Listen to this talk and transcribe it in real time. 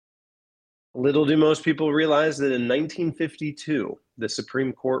Little do most people realize that in 1952, the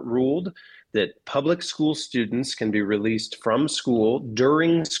Supreme Court ruled that public school students can be released from school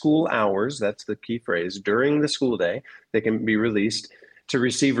during school hours. That's the key phrase, during the school day. They can be released to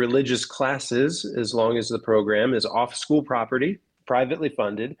receive religious classes as long as the program is off school property, privately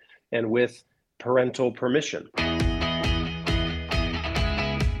funded, and with parental permission.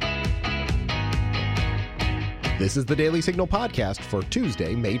 This is the Daily Signal podcast for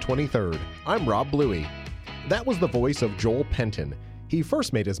Tuesday, May 23rd. I'm Rob Bluey. That was the voice of Joel Penton. He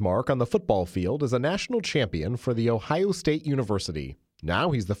first made his mark on the football field as a national champion for the Ohio State University. Now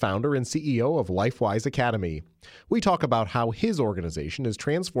he's the founder and CEO of LifeWise Academy. We talk about how his organization is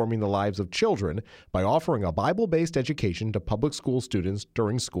transforming the lives of children by offering a Bible-based education to public school students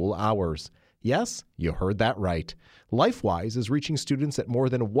during school hours. Yes, you heard that right. LifeWise is reaching students at more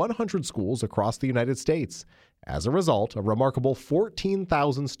than 100 schools across the United States. As a result, a remarkable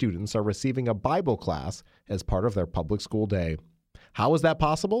 14,000 students are receiving a Bible class as part of their public school day. How is that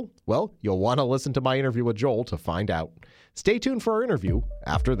possible? Well, you'll want to listen to my interview with Joel to find out. Stay tuned for our interview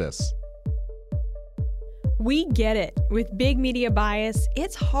after this. We get it. With big media bias,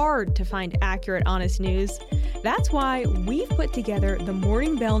 it's hard to find accurate, honest news. That's why we've put together the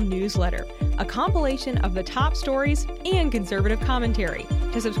Morning Bell newsletter, a compilation of the top stories and conservative commentary.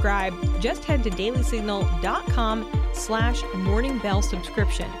 To subscribe, just head to dailysignal.com/Morning Bell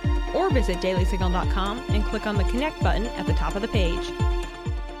subscription or visit dailysignal.com and click on the connect button at the top of the page.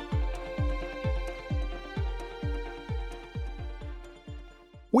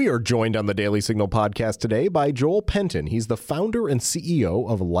 We are joined on the Daily Signal podcast today by Joel Penton. He's the founder and CEO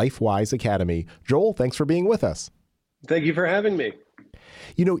of LifeWise Academy. Joel, thanks for being with us. Thank you for having me.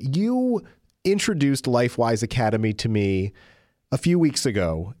 You know, you introduced LifeWise Academy to me a few weeks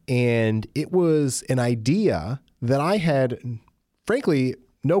ago, and it was an idea that I had, frankly,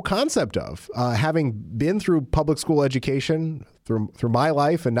 no concept of. Having been through public school education through my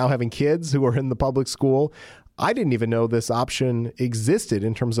life and now having kids who are in the public school, I didn't even know this option existed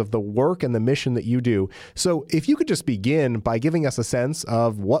in terms of the work and the mission that you do. So if you could just begin by giving us a sense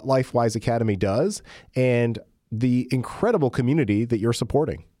of what LifeWise Academy does and the incredible community that you're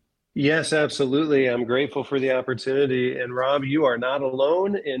supporting. Yes, absolutely. I'm grateful for the opportunity. And Rob, you are not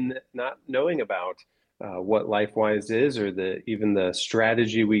alone in not knowing about what LifeWise is or even the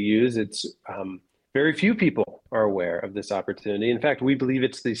strategy we use. It's very few people are aware of this opportunity. In fact, we believe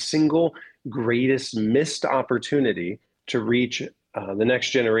it's the single greatest missed opportunity to reach the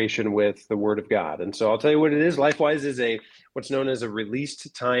next generation with the Word of God. And so I'll tell you what it is. LifeWise is what's known as a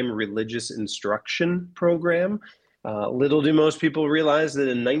released time religious instruction program. Little do most people realize that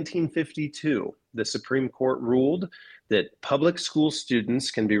in 1952, the Supreme Court ruled that public school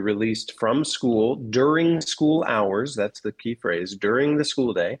students can be released from school during school hours. That's the key phrase, during the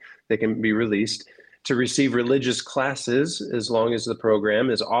school day. They can be released to receive religious classes as long as the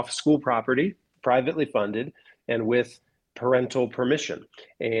program is off school property, privately funded, and with parental permission.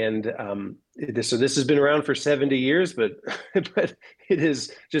 And so this has been around for 70 years, but it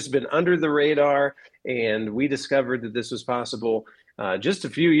has just been under the radar. And we discovered that this was possible just a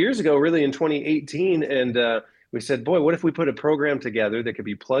few years ago, really in 2018. And we said, boy, what if we put a program together that could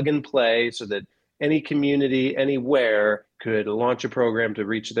be plug and play so that any community, anywhere, could launch a program to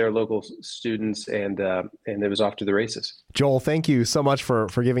reach their local students, and it was off to the races. Joel, thank you so much for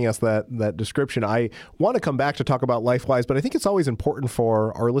giving us that description. I want to come back to talk about LifeWise, but I think it's always important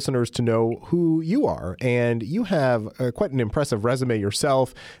for our listeners to know who you are. And you have quite an impressive resume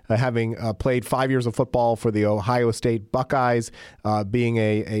yourself, having played 5 years of football for the Ohio State Buckeyes, being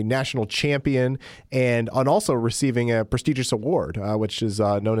a national champion, and also receiving a prestigious award, which is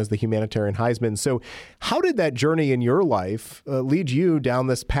known as the Humanitarian Heisman. So how did that journey in your life lead you down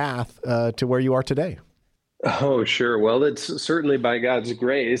this path to where you are today? Oh, sure. Well, it's certainly by God's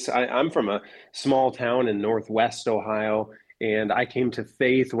grace. I'm from a small town in Northwest Ohio, and I came to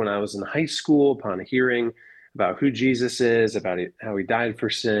faith when I was in high school upon hearing about who Jesus is, about how he died for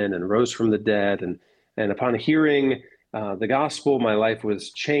sin and rose from the dead. And upon hearing the gospel, my life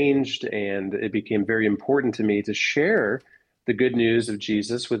was changed, and it became very important to me to share the good news of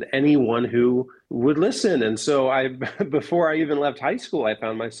Jesus with anyone who would listen. And so before I even left high school, I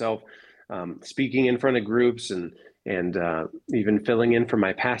found myself speaking in front of groups and even filling in for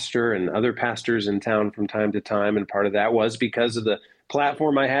my pastor and other pastors in town from time to time. And part of that was because of the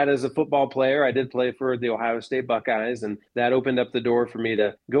platform I had as a football player. I did play for the Ohio State Buckeyes, and that opened up the door for me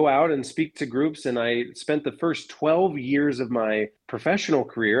to go out and speak to groups. And I spent the first 12 years of my professional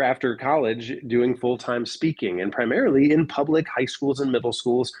career after college doing full-time speaking, and primarily in public high schools and middle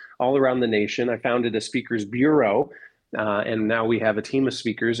schools all around the nation. I founded a speakers bureau And now we have a team of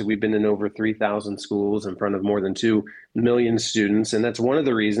speakers. We've been in over 3,000 schools in front of more than 2 million students. And that's one of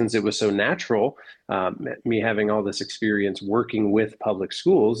the reasons it was so natural, me having all this experience working with public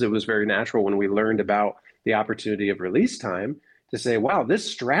schools. It was very natural when we learned about the opportunity of release time to say, wow, this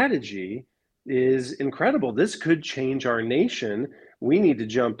strategy is incredible. This could change our nation. We need to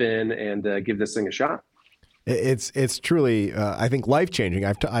jump in and give this thing a shot. It's truly, I think, life-changing.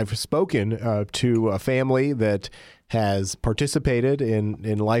 I've spoken to a family that has participated in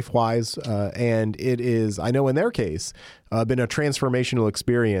LifeWise, and it is, I know in their case, been a transformational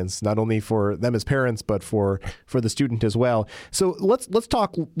experience, not only for them as parents, but for the student as well. So let's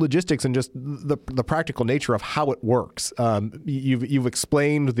talk logistics and just the practical nature of how it works. You've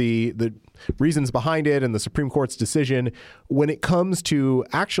explained the reasons behind it and the Supreme Court's decision. When it comes to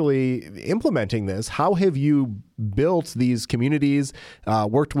actually implementing this, how have you built these communities,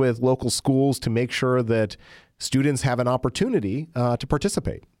 worked with local schools to make sure that students have an opportunity to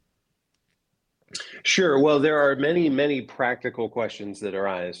participate? Sure. Well, there are many, many practical questions that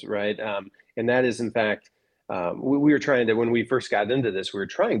arise, right? And that is, in fact, we were trying to, when we first got into this, we were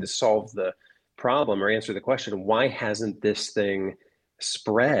trying to solve the problem or answer the question, why hasn't this thing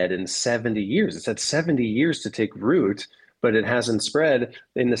spread in 70 years? It's had 70 years to take root, but it hasn't spread.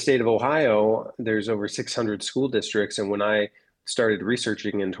 In the state of Ohio, there's over 600 school districts. And when I started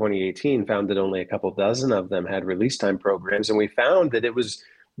researching in 2018, found that only a couple dozen of them had release time programs. And we found that it was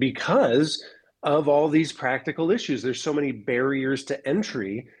because of all these practical issues. There's so many barriers to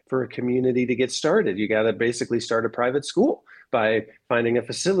entry for a community to get started. You got to basically start a private school by finding a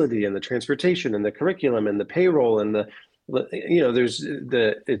facility and the transportation and the curriculum and the payroll and the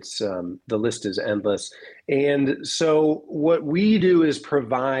list is endless. And so what we do is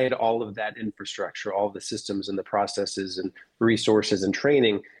provide all of that infrastructure, all the systems and the processes and resources and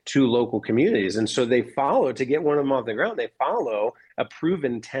training to local communities. And so they follow, to get one of them off the ground, they follow a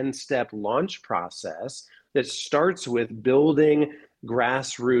proven 10-step launch process that starts with building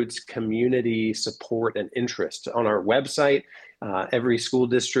grassroots community support and interest. On our website, every school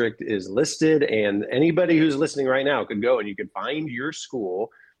district is listed, and anybody who's listening right now could go and you could find your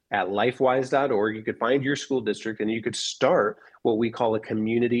school at lifewise.org. You could find your school district and you could start what we call a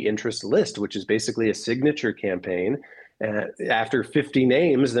community interest list, which is basically a signature campaign. After 50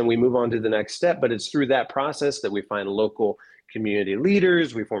 names, then we move on to the next step. But it's through that process that we find local community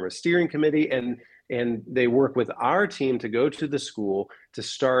leaders, we form a steering committee, and they work with our team to go to the school to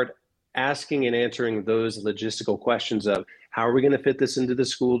start asking and answering those logistical questions of how are we going to fit this into the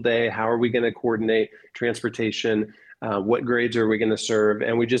school day? How are we going to coordinate transportation? What grades are we going to serve?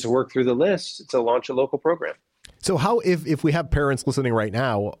 And we just work through the list to launch a local program. So how, if we have parents listening right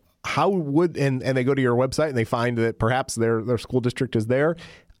now, how would, and they go to your website and they find that perhaps their school district is there,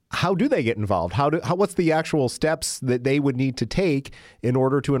 how do they get involved? What's the actual steps that they would need to take in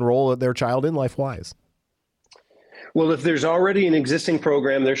order to enroll their child in LifeWise? Well, if there's already an existing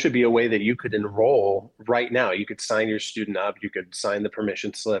program, there should be a way that you could enroll right now. You could sign your student up. You could sign the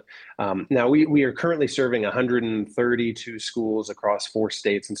permission slip. Now, we are currently serving 132 schools across 4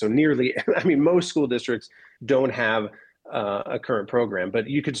 states. And so most school districts don't have a current program. But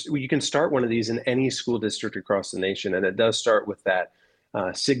you can start one of these in any school district across the nation. And it does start with that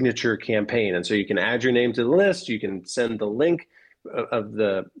signature campaign. And so you can add your name to the list. You can send the link of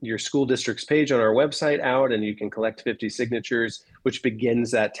your school district's page on our website out, and you can collect 50 signatures, which begins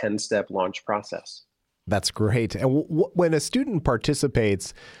that 10-step launch process. That's great. And when a student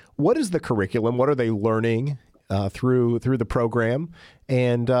participates, what is the curriculum? What are they learning through the program,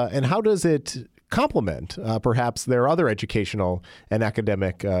 and how does it complement perhaps their other educational and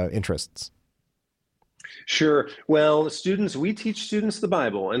academic interests? Sure. Well, we teach students the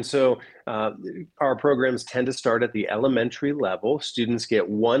Bible. And so our programs tend to start at the elementary level. Students get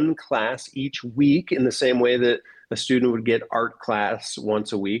one class each week in the same way that a student would get art class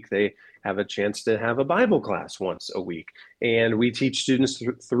once a week. They have a chance to have a Bible class once a week. And we teach students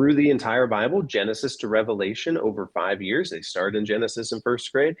through the entire Bible, Genesis to Revelation, over 5 years. They start in Genesis in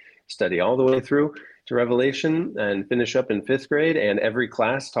first grade, study all the way through to Revelation, and finish up in 5th grade. And every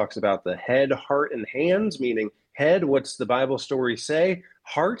class talks about the head, heart, and hands, meaning head, what's the Bible story say?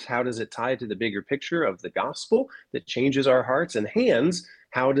 Heart, how does it tie to the bigger picture of the gospel that changes our hearts? And hands,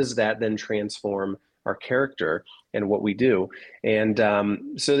 how does that then transform our character and what we do? And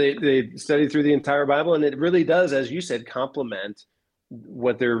so they study through the entire Bible, and it really does, as you said, complement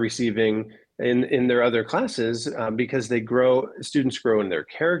what they're receiving in their other classes, because students grow in their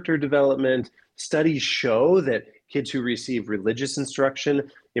character development. Studies show that kids who receive religious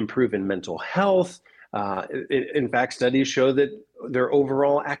instruction improve in mental health. In fact, studies show that their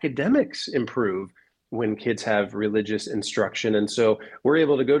overall academics improve when kids have religious instruction. And so we're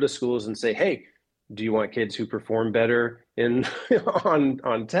able to go to schools and say, hey, do you want kids who perform better in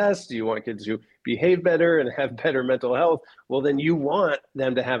on tests? Do you want kids who behave better and have better mental health? Well, then you want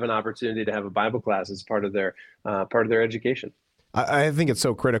them to have an opportunity to have a Bible class as part of their education. I think it's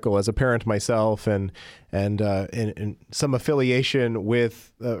so critical as a parent myself and some affiliation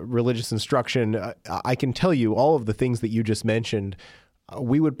with religious instruction. I can tell you all of the things that you just mentioned.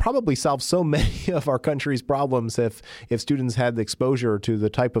 We would probably solve so many of our country's problems if students had the exposure to the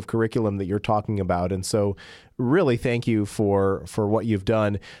type of curriculum that you're talking about. And so really thank you for what you've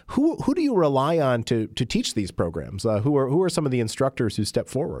done. Who do you rely on to teach these programs? Who are some of the instructors who step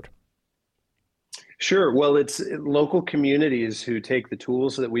forward? Sure. Well, it's local communities who take the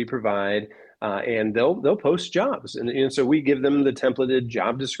tools that we provide, and they'll post jobs. And so we give them the templated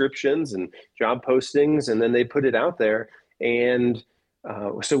job descriptions and job postings, and then they put it out there. And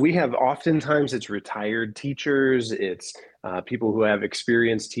so we have oftentimes it's retired teachers, it's people who have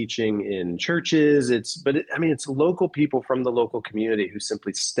experience teaching in churches. It's local people from the local community who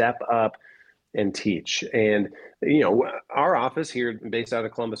simply step up and teach. And, our office here based out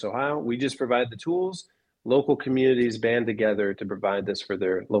of Columbus, Ohio, we just provide the tools. Local communities band together to provide this for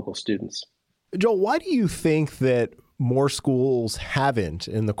their local students. Joel, why do you think that more schools haven't,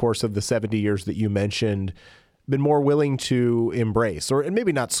 in the course of the 70 years that you mentioned, been more willing to embrace, and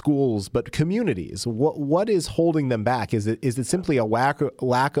maybe not schools, but communities? What is holding them back? Is it simply a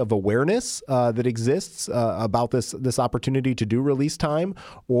lack of awareness that exists about this opportunity to do release time,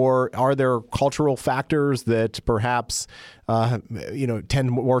 or are there cultural factors that perhaps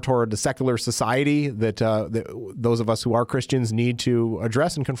tend more toward the secular society that those of us who are Christians need to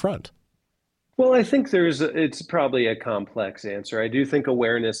address and confront? Well, I think it's probably a complex answer. I do think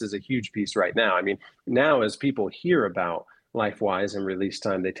awareness is a huge piece right now. I mean, now as people hear about LifeWise and release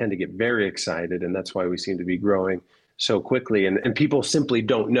time, they tend to get very excited, and that's why we seem to be growing so quickly. And people simply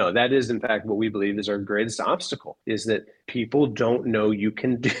don't know. That is, in fact, what we believe is our greatest obstacle, is that people don't know you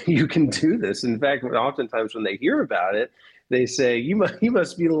can do this. In fact, oftentimes when they hear about it, they say, you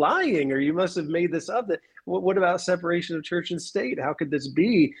must be lying, or you must have made this up. What about separation of church and state? How could this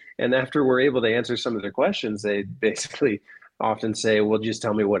be? And after we're able to answer some of their questions, they basically often say, well, just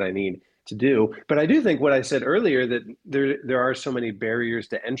tell me what I need to do. But I do think what I said earlier, that there are so many barriers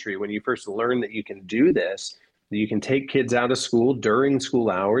to entry. When you first learn that you can do this, that you can take kids out of school during school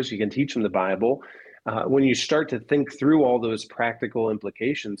hours, you can teach them the Bible. When you start to think through all those practical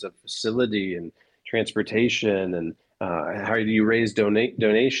implications of facility and transportation and how do you raise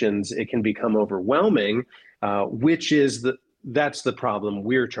donations, it can become overwhelming, that's the problem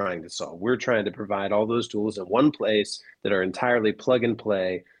we're trying to solve. We're trying to provide all those tools in one place that are entirely plug and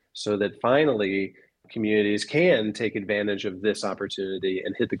play, so that finally communities can take advantage of this opportunity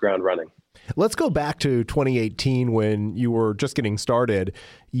and hit the ground running. Let's go back to 2018 when you were just getting started.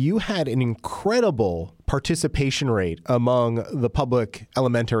 You had an incredible participation rate among the public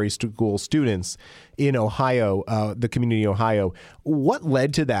elementary school students in Ohio, the community in Ohio. What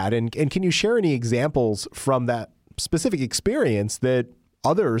led to that? And can you share any examples from that specific experience that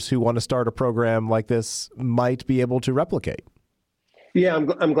others who want to start a program like this might be able to replicate? Yeah,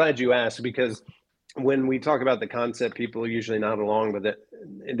 I'm glad you asked, because when we talk about the concept, people are usually not along with it.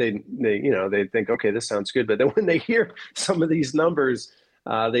 They think, okay, this sounds good. But then when they hear some of these numbers,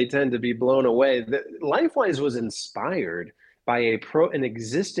 they tend to be blown away. LifeWise was inspired by an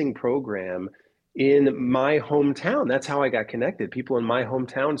existing program in my hometown. That's how I got connected. People in my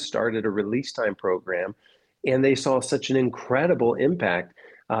hometown started a release time program, and they saw such an incredible impact.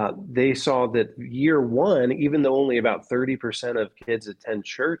 They saw that year one, even though only about 30% of kids attend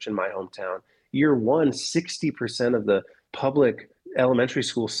church in my hometown, year one, 60% of the public elementary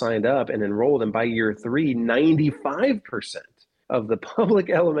school signed up and enrolled. And by year three, 95% of the public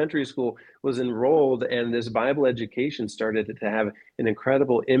elementary school was enrolled. And this Bible education started to have an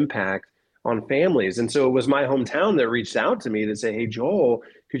incredible impact on families. And so it was my hometown that reached out to me to say, hey, Joel,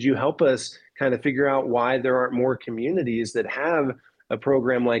 could you help us kind of figure out why there aren't more communities that have a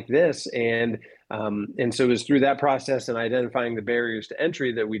program like this? And so it was through that process and identifying the barriers to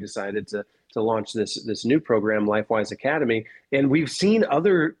entry that we decided to launch this new program, LifeWise Academy. And we've seen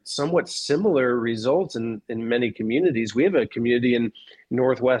other somewhat similar results in many communities. We have a community in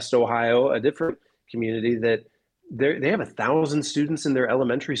Northwest Ohio, a different community that they have 1,000 students in their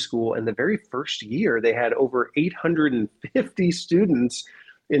elementary school. And the very first year, they had over 850 students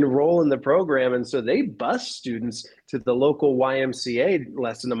enroll in the program. And so they bus students to the local YMCA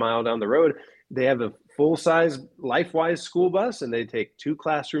less than a mile down the road. They have a full-size LifeWise school bus, and they take 2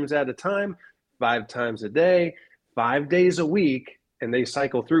 classrooms at a time, 5 times a day, 5 days a week, and they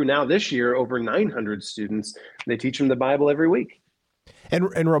cycle through now this year over 900 students. They teach them the Bible every week.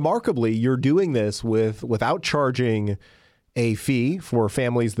 And remarkably, you're doing this without charging a fee for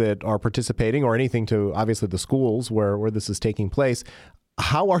families that are participating or anything to obviously the schools where this is taking place.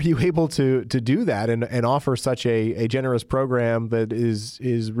 How are you able to do that and offer such a generous program that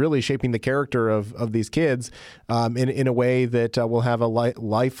is really shaping the character of these kids in a way that will have a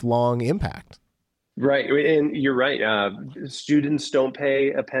lifelong impact? Right. And you're right. Students don't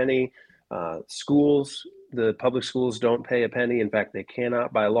pay a penny. Schools, the public schools don't pay a penny. In fact, they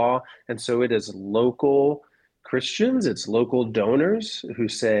cannot by law. And so it is local Christians, it's local donors who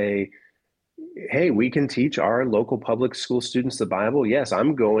say, hey, we can teach our local public school students the Bible. Yes,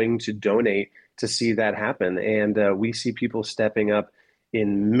 I'm going to donate to see that happen. And we see people stepping up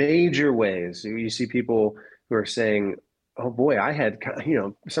in major ways. You see people who are saying, oh boy,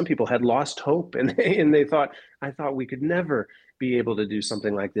 some people had lost hope and they thought, I thought we could never be able to do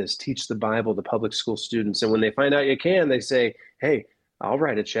something like this, teach the Bible to public school students. And when they find out you can, they say, hey, I'll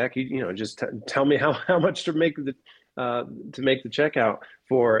write a check. Just tell me how much to make the check out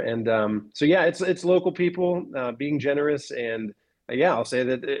for. And so yeah, it's local people being generous. And yeah, I'll say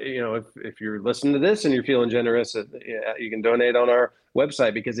that if you're listening to this and you're feeling generous, you can donate on our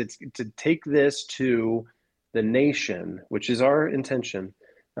website, because it's to take this to the nation, which is our intention.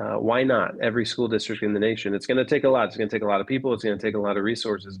 Why not every school district in the nation? It's going to take a lot. It's going to take a lot of people. It's going to take a lot of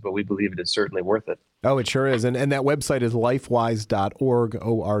resources, but we believe it is certainly worth it. Oh, it sure is. And that website is lifewise.org,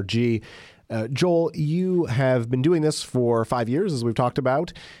 O-R-G. Joel, you have been doing this for 5 years, as we've talked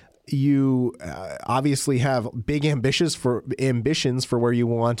about. You obviously have big ambitions for where you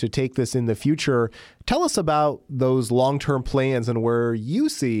want to take this in the future. Tell us about those long-term plans and where you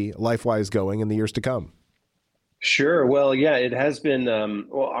see LifeWise going in the years to come. Sure. Well, yeah, it has been.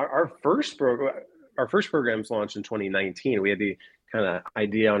 Our first programs launched in 2019. We had the kind of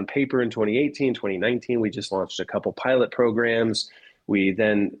idea on paper in 2018, 2019. We just launched a couple pilot programs. We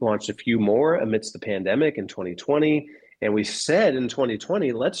then launched a few more amidst the pandemic in 2020. And we said in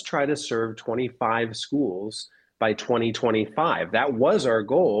 2020, let's try to serve 25 schools by 2025. That was our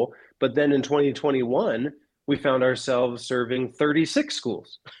goal. But then in 2021, we found ourselves serving 36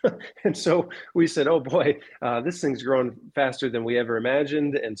 schools. And so we said, oh boy, this thing's growing faster than we ever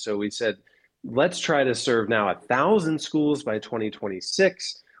imagined. And so we said, let's try to serve now 1,000 schools by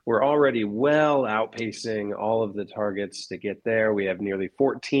 2026. We're already well outpacing all of the targets to get there. We have nearly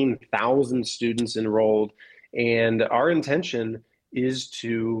 14,000 students enrolled. And our intention is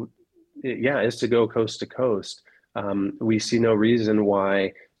to go coast to coast. We see no reason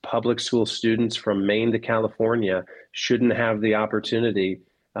why public school students from Maine to California shouldn't have the opportunity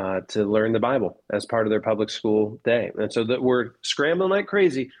to learn the Bible as part of their public school day. And so that we're scrambling like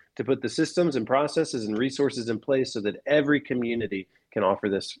crazy to put the systems and processes and resources in place so that every community can offer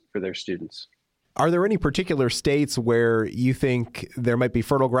this for their students. Are there any particular states where you think there might be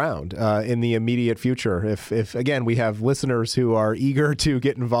fertile ground in the immediate future? If again, we have listeners who are eager to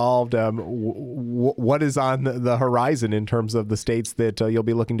get involved, what is on the horizon in terms of the states that you'll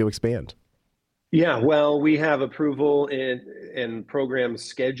be looking to expand? Yeah, well, we have approval and programs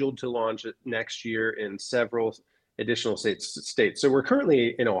scheduled to launch next year in several additional states. So we're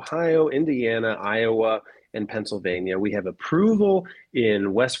currently in Ohio, Indiana, Iowa, and Pennsylvania. We have approval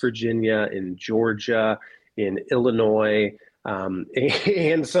in West Virginia, in Georgia, in Illinois,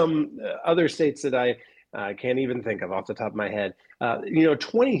 and some other states that I can't even think of off the top of my head.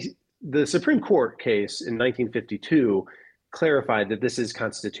 The Supreme Court case in 1952 clarified that this is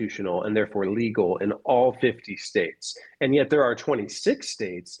constitutional and therefore legal in all 50 states. And yet there are 26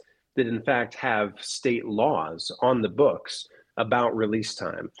 states that in fact have state laws on the books about release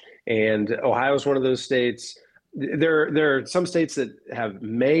time. And Ohio is one of those states. There are some states that have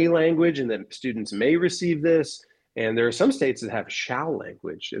may language and that students may receive this. And there are some states that have shall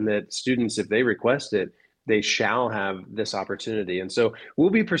language and that students, if they request it, they shall have this opportunity. And so we'll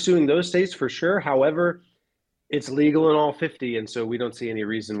be pursuing those states for sure. However, it's legal in all 50. And so we don't see any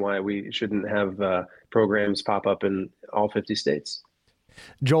reason why we shouldn't have programs pop up in all 50 states.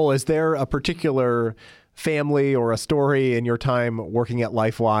 Joel, is there a particular family or a story in your time working at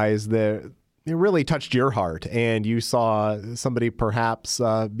LifeWise that it really touched your heart and you saw somebody perhaps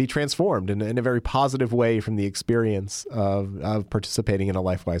be transformed in a very positive way from the experience of participating in a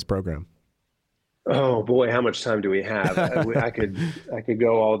LifeWise program? Oh boy, how much time do we have? I could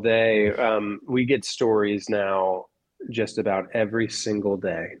go all day. We get stories now just about every single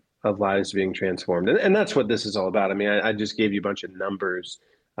day of lives being transformed. And that's what this is all about. I mean, I just gave you a bunch of numbers,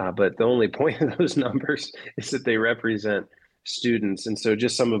 but the only point of those numbers is that they represent students. And so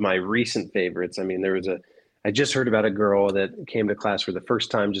just some of my recent favorites. I mean, there was I just heard about a girl that came to class for the first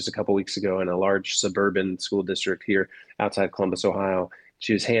time just a couple weeks ago in a large suburban school district here outside Columbus, Ohio.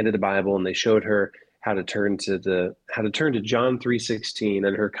 She was handed a Bible and they showed her how to turn to John 3:16,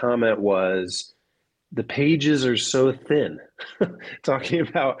 and her comment was, the pages are so thin, talking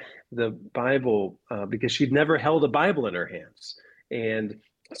about the Bible, because she'd never held a Bible in her hands. And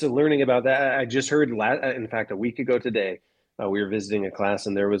so learning about that, I just heard, in fact, a week ago today, we were visiting a class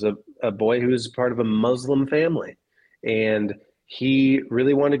and there was a boy who was part of a Muslim family. And he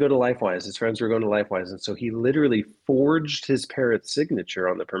really wanted to go to LifeWise. His friends were going to LifeWise. And so he literally forged his parents' signature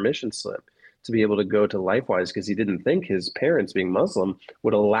on the permission slip to be able to go to LifeWise because he didn't think his parents, being Muslim,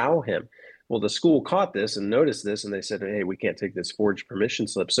 would allow him. Well, the school caught this and noticed this, and they said, hey, we can't take this forged permission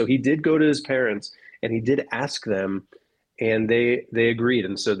slip. So he did go to his parents, and he did ask them, and they agreed.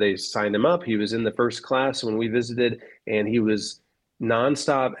 And so they signed him up. He was in the first class when we visited, and he was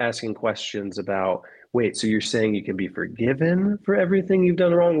nonstop asking questions about, wait, so you're saying you can be forgiven for everything you've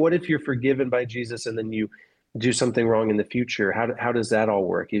done wrong? What if you're forgiven by Jesus and then you do something wrong in the future? How does that all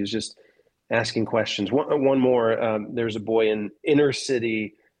work? He was just asking questions. One more, there's a boy in inner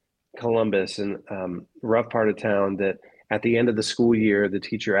city Columbus, in rough part of town, that at the end of the school year, the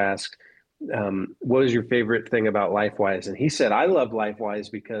teacher asked, what is your favorite thing about LifeWise? And he said, I love LifeWise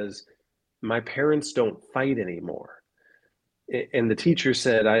because my parents don't fight anymore. And the teacher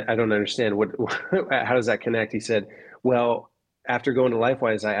said, I don't understand. How does that connect? He said, well, after going to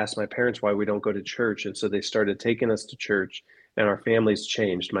LifeWise, I asked my parents why we don't go to church. And so they started taking us to church, and our families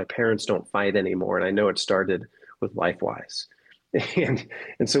changed. My parents don't fight anymore. And I know it started with LifeWise.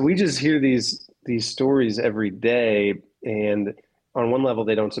 And so we just hear these stories every day. And on one level,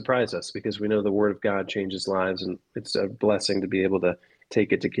 they don't surprise us because we know the Word of God changes lives. And it's a blessing to be able to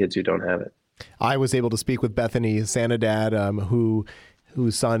take it to kids who don't have it. I was able to speak with Bethany Sanadad,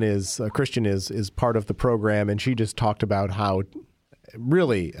 whose son is a Christian, is part of the program. And she just talked about how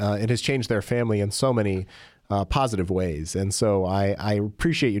really it has changed their family in so many positive ways. And so I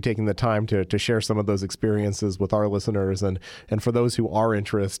appreciate you taking the time to share some of those experiences with our listeners. And for those who are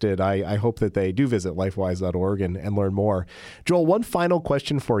interested, I hope that they do visit lifewise.org and learn more. Joel, one final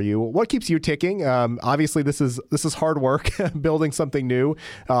question for you. What keeps you ticking? Obviously, this is hard work, building something new.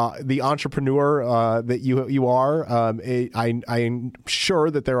 The entrepreneur that you are, I'm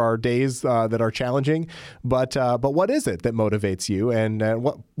sure that there are days that are challenging, but what is it that motivates you? And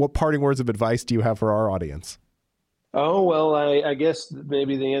what parting words of advice do you have for our audience? Oh, well, I guess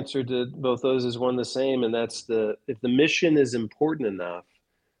maybe the answer to both those is one the same, and that's if the mission is important enough,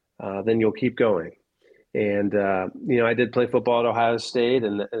 then you'll keep going. And, I did play football at Ohio State,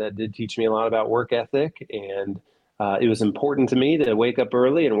 and that did teach me a lot about work ethic. And it was important to me to wake up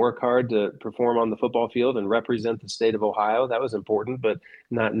early and work hard to perform on the football field and represent the state of Ohio. That was important, but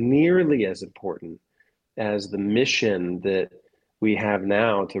not nearly as important as the mission that we have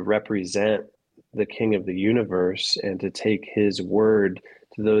now to represent the King of the universe and to take his word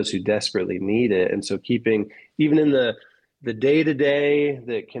to those who desperately need it. And so keeping, even in the day-to-day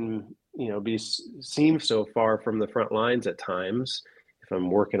that can, seem so far from the front lines at times, if I'm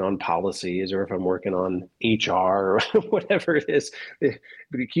working on policies or if I'm working on HR or whatever it is, but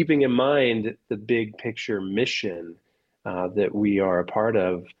keeping in mind the big picture mission that we are a part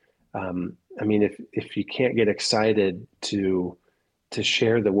of. If you can't get excited to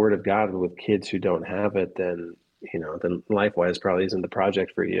share the word of God with kids who don't have it, then LifeWise probably isn't the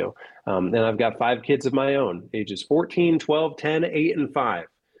project for you. And I've got 5 kids of my own, ages 14, 12, 10, 8, and 5.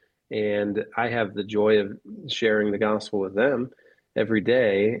 And I have the joy of sharing the gospel with them every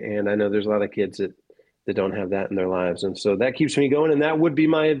day. And I know there's a lot of kids that don't have that in their lives. And so that keeps me going. And that would be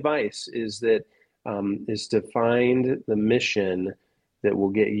my advice, is to find the mission that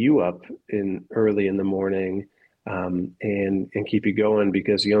will get you up early in the morning, and keep you going,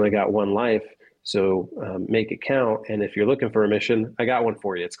 because you only got one life. So make it count. And if you're looking for a mission, I got one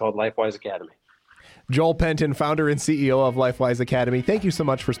for you. It's called LifeWise Academy. Joel Penton, founder and CEO of LifeWise Academy. Thank you so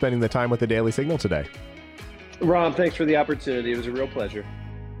much for spending the time with the Daily Signal today. Rob, thanks for the opportunity. It was a real pleasure.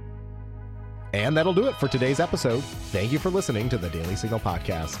 And that'll do it for today's episode. Thank you for listening to the Daily Signal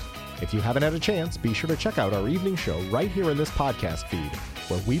podcast. If you haven't had a chance, be sure to check out our evening show right here in this podcast feed,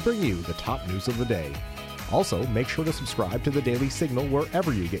 where we bring you the top news of the day. Also, make sure to subscribe to the Daily Signal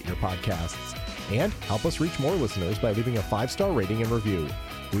wherever you get your podcasts. And help us reach more listeners by leaving a 5-star rating and review.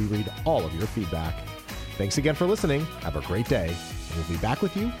 We read all of your feedback. Thanks again for listening. Have a great day. And we'll be back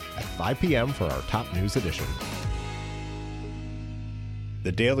with you at 5 p.m. for our top news edition.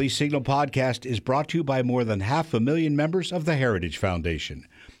 The Daily Signal podcast is brought to you by more than 500,000 members of the Heritage Foundation.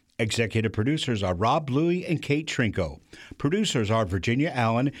 Executive producers are Rob Bluey and Kate Trinko. Producers are Virginia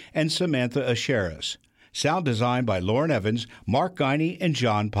Allen and Samantha Asheris. Sound design by Lauren Evans, Mark Guiney, and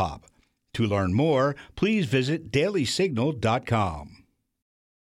John Pop. To learn more, please visit dailysignal.com.